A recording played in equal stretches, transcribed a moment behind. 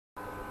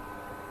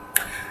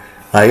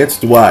Hi, it's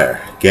Dwyer,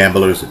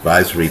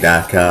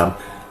 gamblersadvisory.com,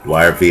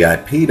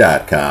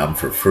 dwyervip.com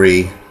for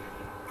free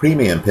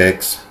premium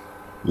picks.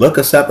 Look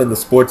us up in the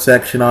sports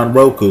section on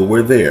Roku.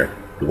 We're there.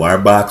 Dwyer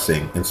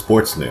Boxing and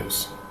Sports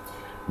News.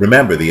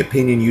 Remember, the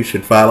opinion you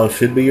should follow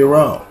should be your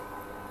own.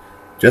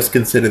 Just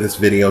consider this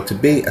video to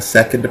be a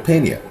second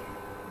opinion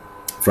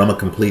from a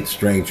complete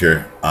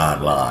stranger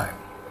online.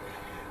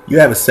 You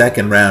have a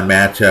second round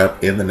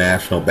matchup in the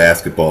National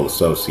Basketball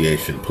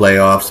Association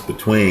playoffs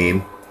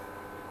between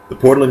the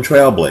Portland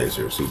Trail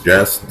Blazers, who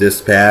just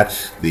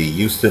dispatched the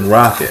Houston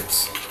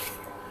Rockets,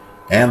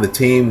 and the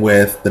team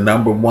with the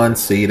number 1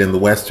 seed in the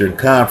Western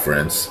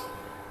Conference,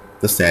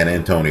 the San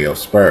Antonio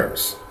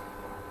Spurs.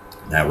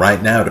 Now,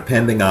 right now,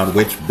 depending on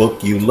which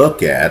book you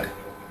look at,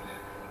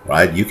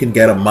 right, you can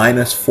get a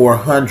minus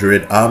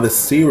 400 on the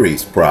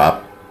series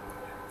prop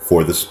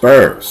for the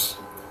Spurs.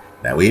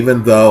 Now,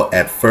 even though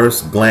at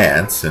first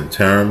glance, in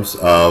terms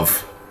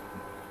of,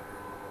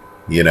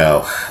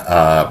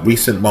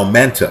 recent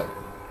momentum,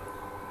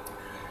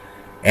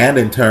 and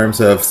in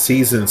terms of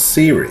season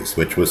series,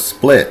 which was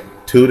split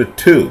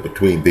 2-2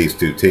 between these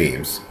two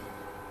teams,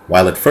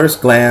 while at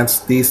first glance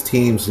these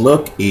teams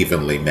look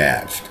evenly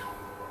matched,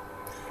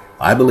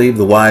 I believe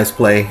the wise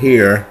play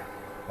here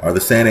are the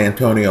San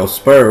Antonio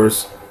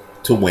Spurs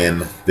to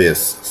win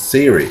this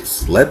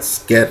series.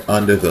 Let's get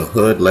under the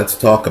hood. Let's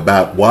talk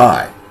about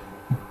why.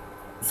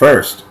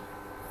 First,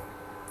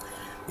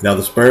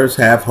 the Spurs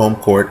have home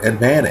court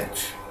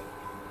advantage.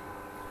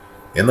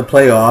 In the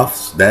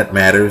playoffs, that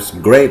matters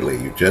greatly.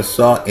 You just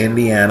saw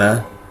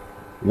Indiana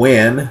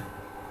win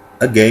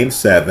a Game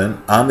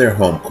 7 on their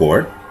home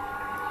court.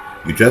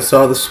 You just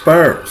saw the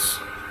Spurs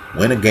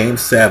win a Game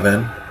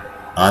 7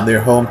 on their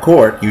home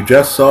court. You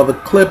just saw the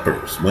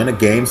Clippers win a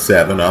Game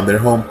 7 on their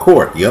home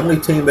court. The only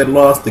team that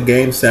lost the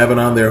Game 7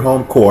 on their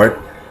home court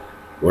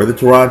were the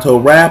Toronto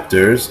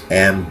Raptors,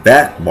 and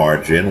that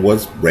margin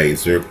was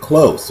razor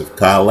close. If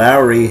Kyle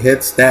Lowry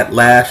hits that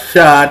last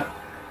shot,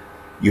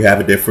 you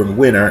have a different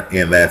winner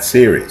in that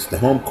series. The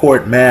home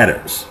court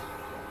matters.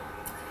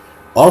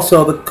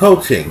 Also, the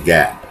coaching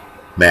gap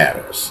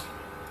matters.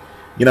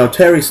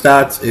 Terry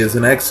Stotts is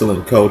an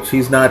excellent coach.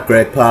 He's not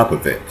Greg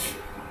Popovich.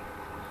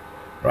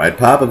 Right?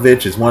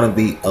 Popovich is one of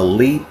the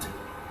elite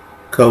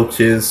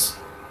coaches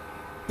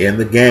in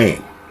the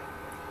game.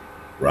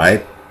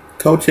 Right?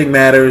 Coaching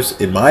matters,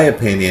 in my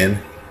opinion,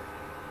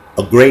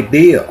 a great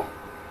deal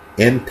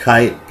in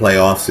tight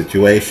playoff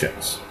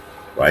situations.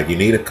 Right? You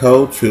need a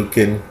coach who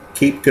can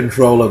keep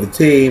control of the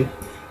team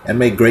and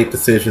make great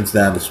decisions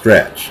down the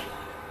stretch.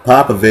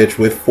 Popovich,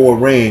 with 4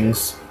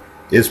 rings,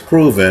 is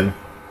proven.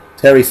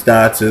 Terry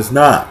Stotts is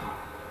not.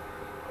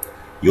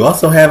 You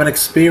also have an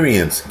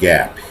experience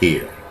gap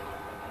here.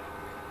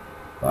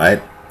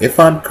 Right? If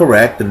I'm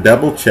correct, and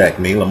double check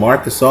me,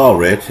 LaMarcus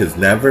Aldridge has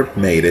never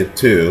made it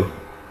to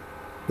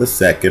the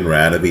second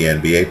round of the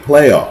NBA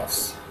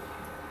playoffs.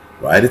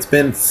 Right? It's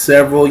been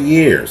several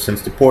years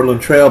since the Portland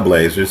Trail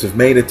Blazers have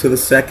made it to the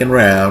second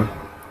round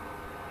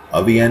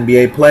of the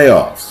NBA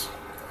playoffs.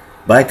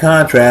 By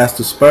contrast,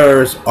 the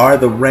Spurs are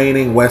the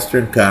reigning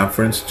Western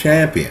Conference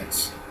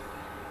champions.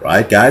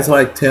 Right? Guys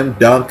like Tim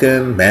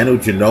Duncan, Manu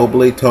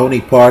Ginobili, Tony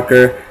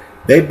Parker,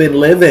 they've been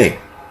living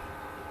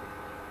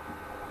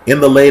in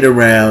the later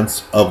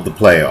rounds of the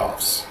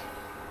playoffs.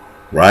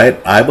 Right?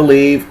 I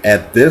believe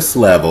at this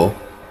level,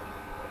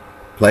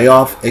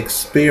 playoff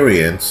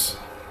experience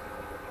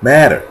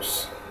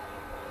matters.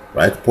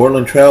 Right? The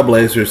Portland Trail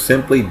Blazers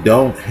simply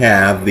don't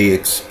have the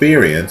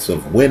experience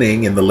of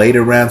winning in the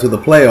later rounds of the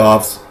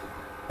playoffs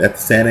that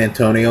the San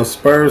Antonio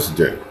Spurs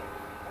do.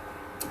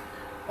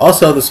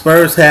 Also, the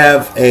Spurs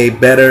have a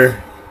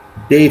better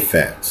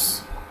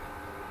defense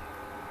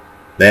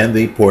than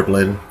the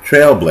Portland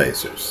Trail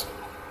Blazers.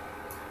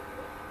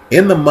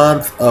 In the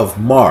month of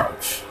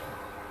March,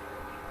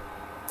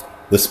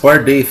 the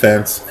Spurs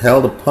defense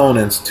held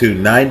opponents to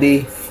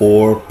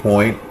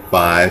 94.5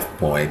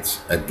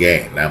 points a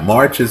game. Now,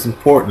 March is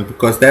important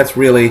because that's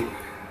really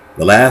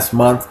the last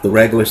month the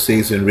regular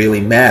season really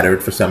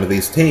mattered for some of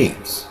these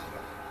teams.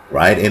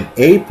 Right? In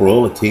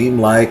April, a team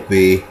like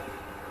the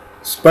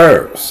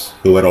Spurs,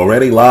 who had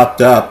already locked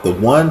up the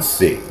 1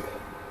 seed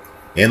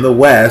in the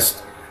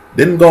West,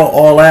 didn't go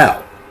all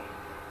out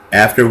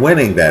after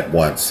winning that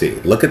 1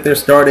 seed. Look at their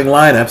starting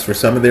lineups for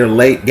some of their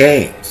late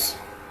games.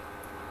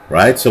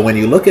 Right? So when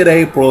you look at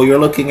April, you're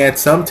looking at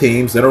some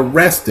teams that are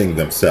resting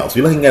themselves.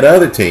 You're looking at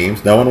other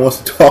teams, no one wants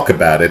to talk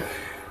about it,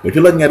 but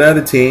you're looking at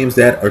other teams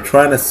that are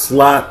trying to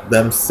slot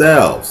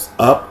themselves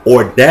up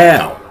or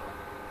down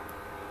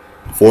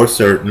for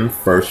certain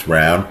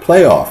first-round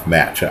playoff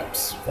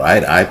matchups.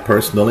 Right? I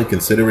personally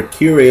consider it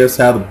curious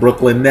how the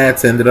Brooklyn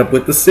Nets ended up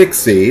with the 6th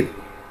seed,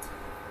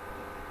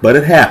 but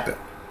it happened.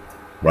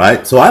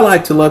 Right? So I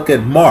like to look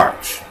at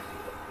March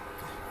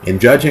in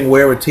judging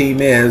where a team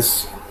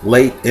is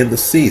late in the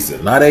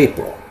season, not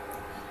April.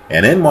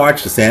 And in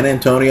March, the San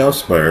Antonio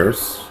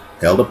Spurs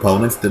held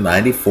opponents to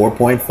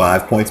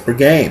 94.5 points per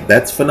game.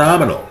 That's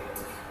phenomenal.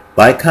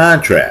 By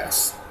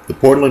contrast, the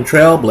Portland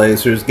Trail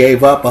Blazers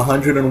gave up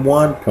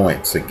 101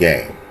 points a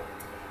game.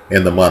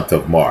 in the month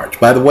of March.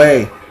 By the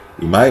way,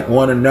 you might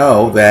want to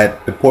know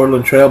that the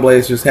Portland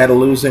Trailblazers had a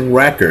losing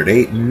record,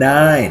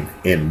 8-9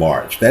 in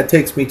March. That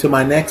takes me to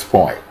my next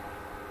point.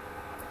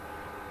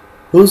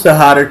 Who's the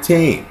hotter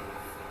team?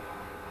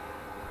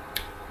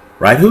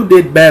 Right? Who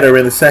did better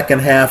in the second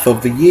half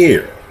of the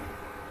year?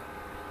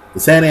 The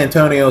San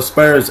Antonio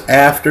Spurs,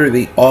 after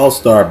the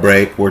All-Star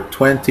break, were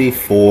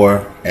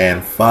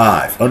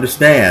 24-5.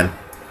 Understand,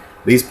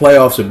 these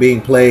playoffs are being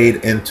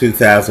played in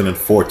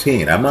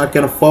 2014. I'm not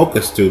going to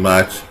focus too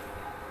much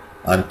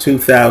on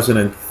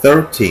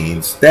 2013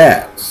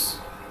 stats.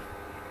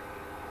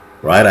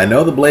 Right? I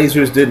know the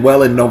Blazers did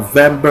well in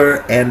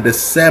November and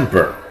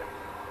December.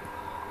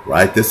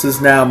 Right? This is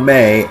now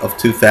May of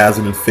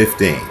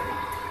 2015.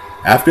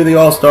 After the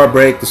All-Star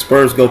break, the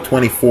Spurs go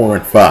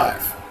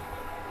 24-5.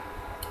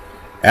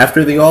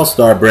 After the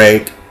All-Star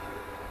break,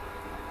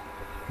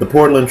 the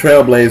Portland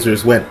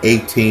Trailblazers went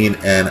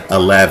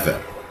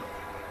 18-11.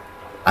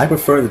 I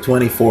prefer the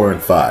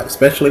 24-5,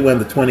 especially when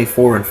the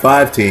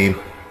 24-5 team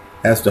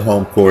has the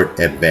home court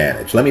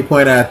advantage. Let me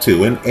point out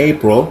too, in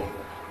April,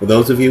 for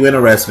those of you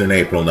interested in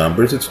April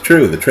numbers, it's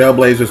true, the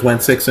Trailblazers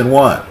went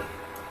 6-1.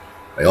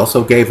 They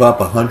also gave up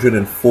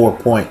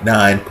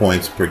 104.9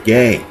 points per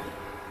game.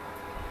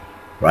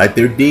 Right?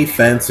 Their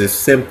defense is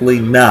simply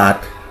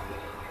not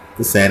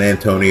the San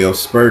Antonio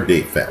Spurs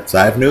defense.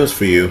 I have news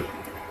for you.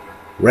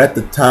 We're at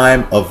the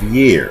time of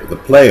year, the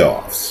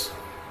playoffs,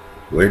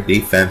 where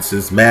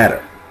defenses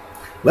matter.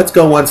 Let's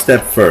go one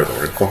step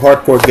further. For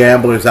hardcore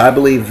gamblers, I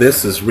believe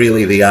this is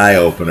really the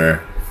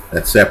eye-opener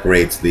that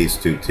separates these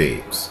two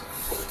teams.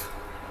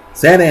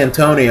 San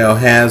Antonio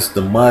has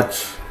the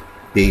much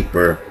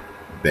deeper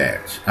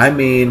bench. I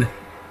mean,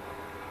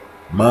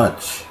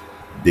 much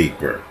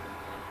deeper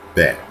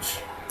bench.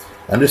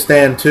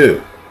 Understand,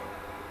 too,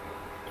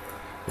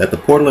 that the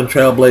Portland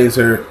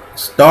Trailblazer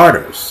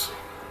starters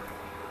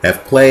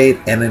have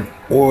played an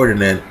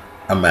inordinate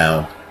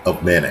amount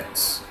of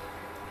minutes.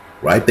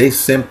 Right? They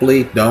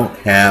simply don't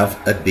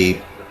have a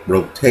deep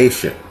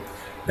rotation.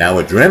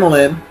 Now,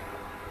 adrenaline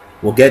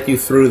will get you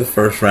through the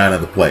first round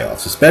of the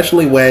playoffs,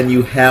 especially when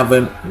you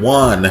haven't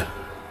won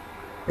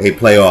a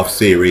playoff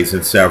series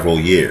in several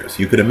years.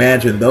 You could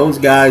imagine those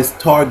guys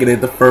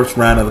targeted the first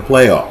round of the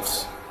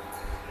playoffs.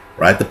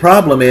 Right? The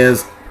problem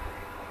is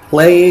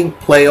playing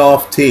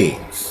playoff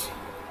teams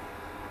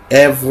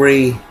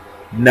every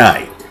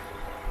night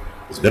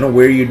is going to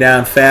wear you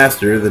down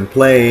faster than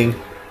playing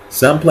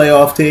some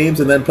playoff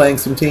teams and then playing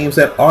some teams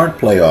that aren't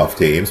playoff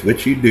teams,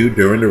 which you do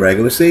during the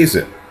regular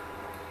season.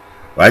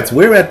 Right? So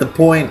we're at the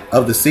point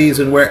of the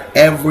season where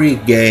every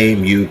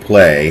game you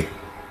play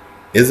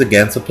is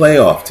against a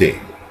playoff team.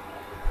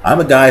 I'm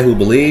a guy who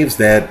believes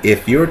that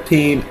if your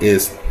team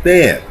is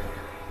thin,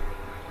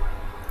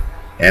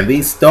 and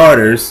these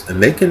starters,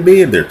 and they can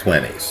be in their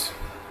 20s,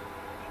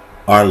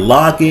 are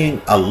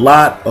logging a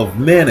lot of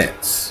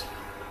minutes,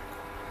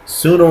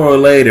 sooner or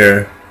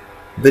later,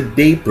 the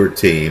deeper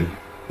team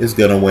is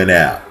going to win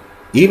out.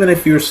 Even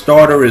if your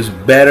starter is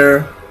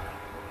better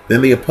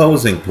than the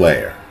opposing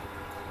player.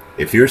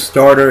 If your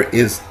starter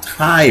is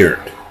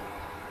tired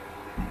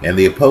and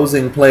the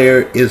opposing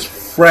player is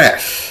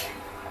fresh.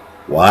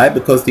 Why?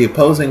 Because the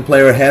opposing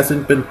player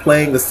hasn't been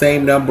playing the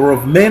same number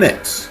of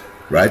minutes.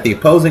 Right? The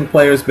opposing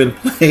player has been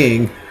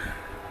playing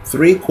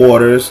 3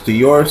 quarters to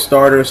your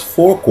starter's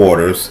 4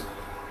 quarters.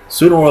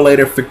 Sooner or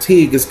later,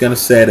 fatigue is going to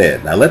set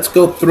in. Now let's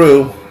go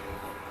through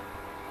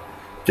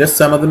just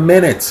some of the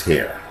minutes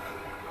here.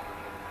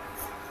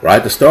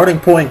 Right, the starting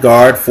point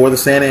guard for the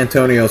San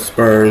Antonio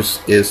Spurs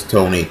is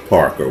Tony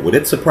Parker. Would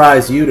it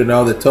surprise you to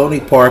know that Tony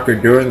Parker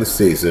during the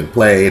season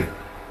played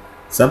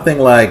something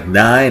like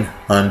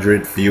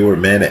 900 fewer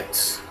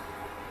minutes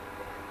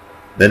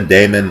than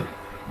Damian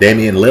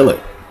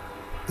Lillard,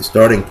 the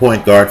starting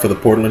point guard for the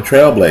Portland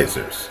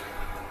Trailblazers?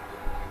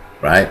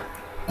 Right?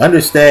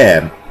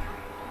 Understand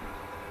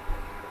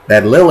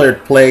that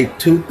Lillard played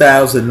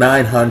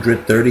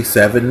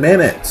 2,937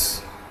 minutes.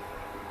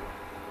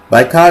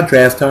 By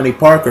contrast, Tony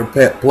Parker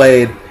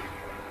played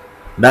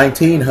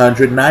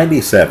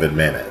 1,997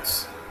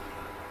 minutes.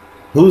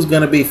 Who's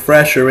going to be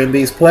fresher in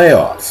these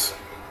playoffs?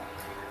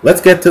 Let's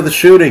get to the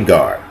shooting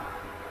guard.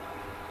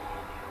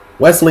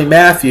 Wesley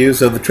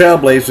Matthews of the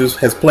Trailblazers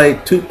has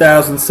played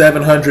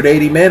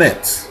 2,780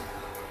 minutes.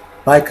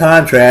 By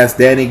contrast,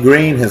 Danny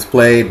Green has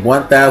played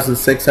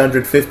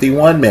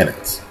 1,651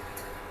 minutes.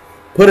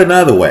 Put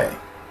another way,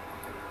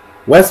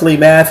 Wesley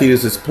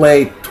Matthews has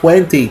played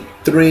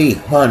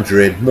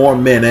 2,300 more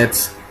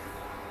minutes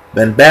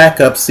than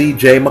backup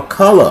C.J.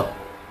 McCollum,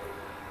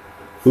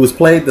 who's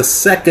played the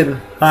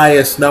second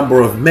highest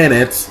number of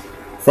minutes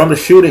from the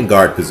shooting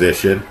guard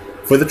position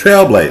for the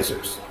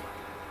Trailblazers.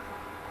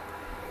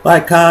 By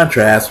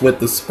contrast, with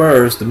the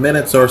Spurs, the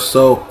minutes are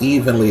so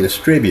evenly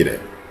distributed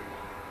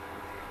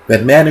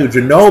that Manu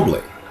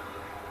Ginobili,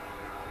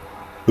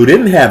 who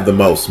didn't have the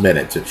most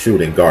minutes at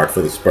shooting guard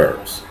for the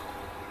Spurs,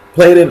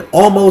 played in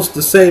almost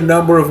the same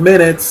number of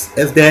minutes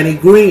as Danny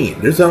Green.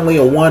 There's only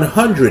a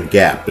 100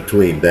 gap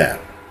between them.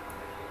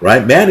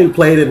 Right? Manu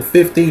played in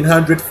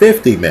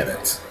 1,550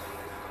 minutes.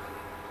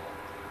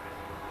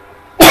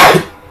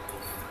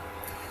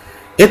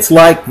 It's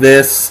like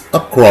this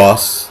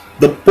across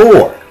the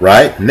board,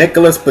 right?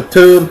 Nicholas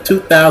Batum,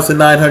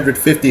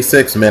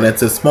 2,956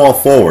 minutes as small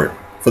forward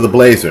for the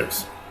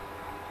Blazers.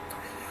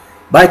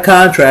 By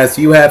contrast,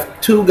 you have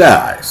two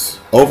guys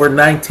over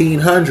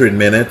 1,900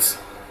 minutes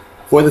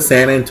for the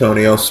San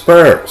Antonio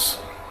Spurs.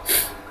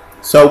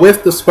 So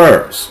with the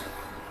Spurs,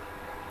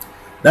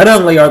 not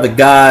only are the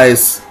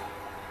guys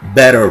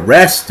better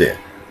rested,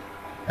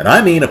 and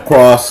I mean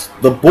across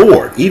the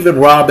board, even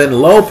Robin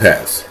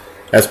Lopez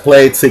has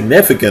played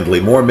significantly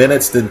more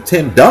minutes than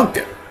Tim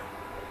Duncan.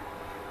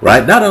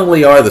 Right? Not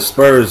only are the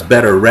Spurs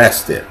better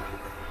rested,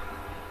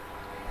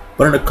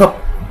 but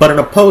an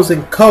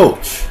opposing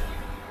coach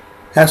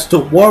has to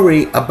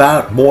worry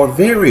about more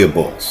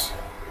variables.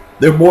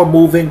 There are more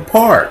moving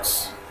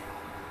parts.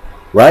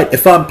 Right?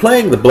 If I'm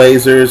playing the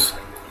Blazers,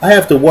 I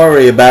have to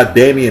worry about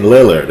Damian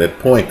Lillard at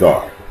point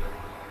guard.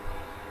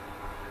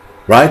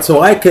 Right? So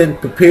I can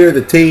prepare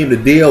the team to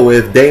deal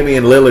with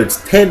Damian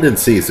Lillard's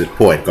tendencies at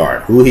point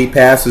guard, who he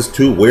passes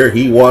to, where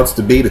he wants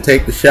to be to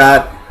take the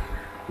shot.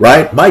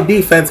 Right? My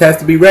defense has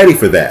to be ready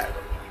for that.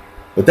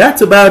 But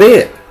that's about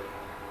it.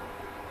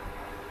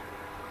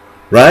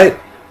 Right?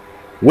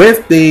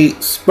 With the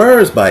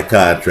Spurs, by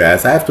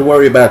contrast, I have to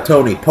worry about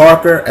Tony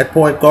Parker at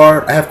point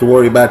guard. I have to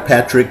worry about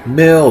Patrick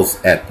Mills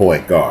at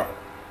point guard.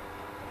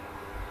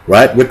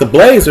 Right? With the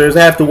Blazers,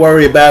 I have to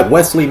worry about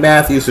Wesley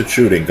Matthews at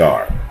shooting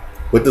guard.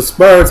 With the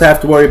Spurs, I have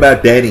to worry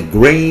about Danny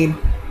Green.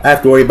 I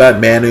have to worry about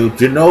Manu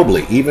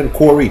Ginobili. Even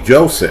Corey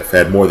Joseph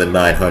had more than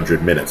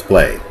 900 minutes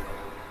played.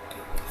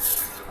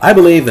 I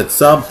believe at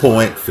some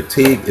point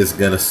fatigue is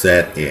going to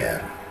set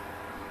in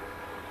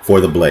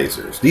for the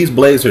Blazers. These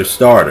Blazers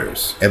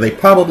starters, and they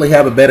probably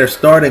have a better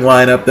starting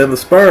lineup than the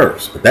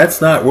Spurs, but that's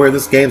not where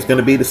this game's going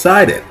to be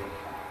decided.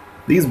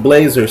 These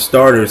Blazers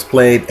starters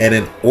played an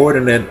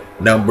inordinate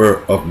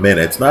number of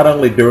minutes, not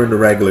only during the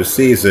regular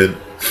season,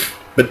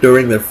 but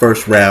during their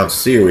first round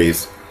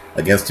series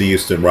against the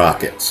Houston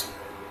Rockets.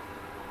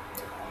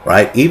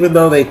 Right? Even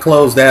though they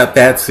closed out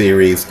that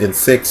series in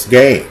 6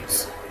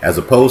 games, as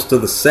opposed to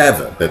the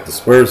 7 that the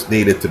Spurs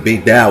needed to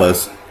beat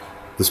Dallas,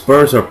 the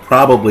Spurs are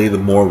probably the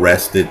more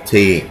rested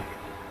team.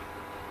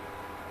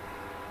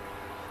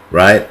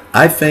 Right?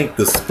 I think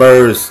the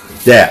Spurs'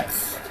 depth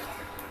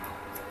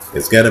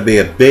is going to be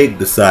a big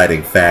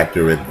deciding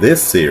factor in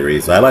this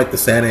series. I like the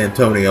San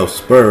Antonio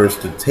Spurs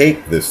to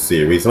take this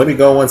series. Let me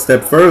go one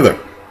step further.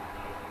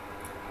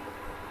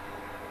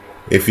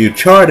 If you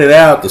chart it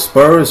out, the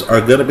Spurs are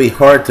going to be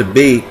hard to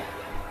beat,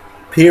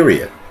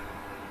 period.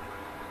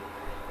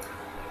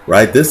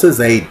 Right? This is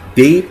a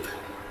deep,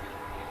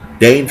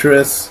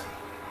 dangerous,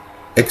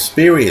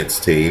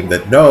 experienced team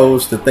that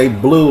knows that they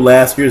blew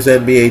last year's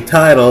NBA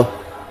title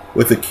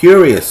with a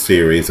curious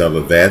series of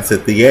events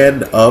at the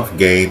end of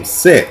Game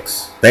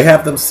 6. They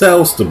have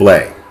themselves to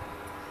blame.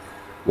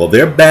 Well,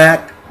 they're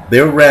back,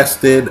 they're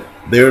rested,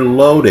 they're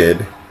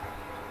loaded,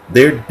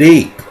 they're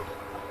deep.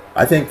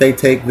 I think they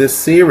take this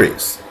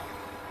series.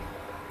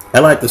 I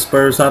like the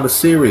Spurs on the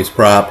series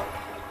prop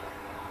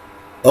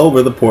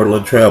over the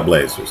Portland Trail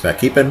Blazers. Now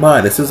keep in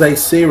mind, this is a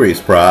series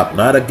prop,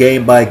 not a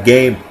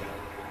game-by-game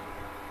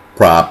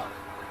prop.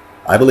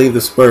 I believe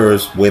the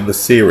Spurs win the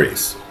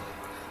series.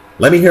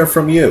 Let me hear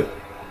from you.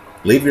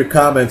 Leave your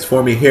comments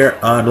for me here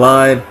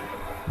online.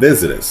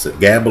 Visit us at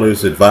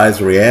Gamblers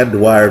Advisory and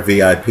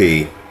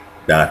DwyerVIP.com.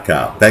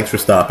 Thanks for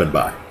stopping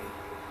by.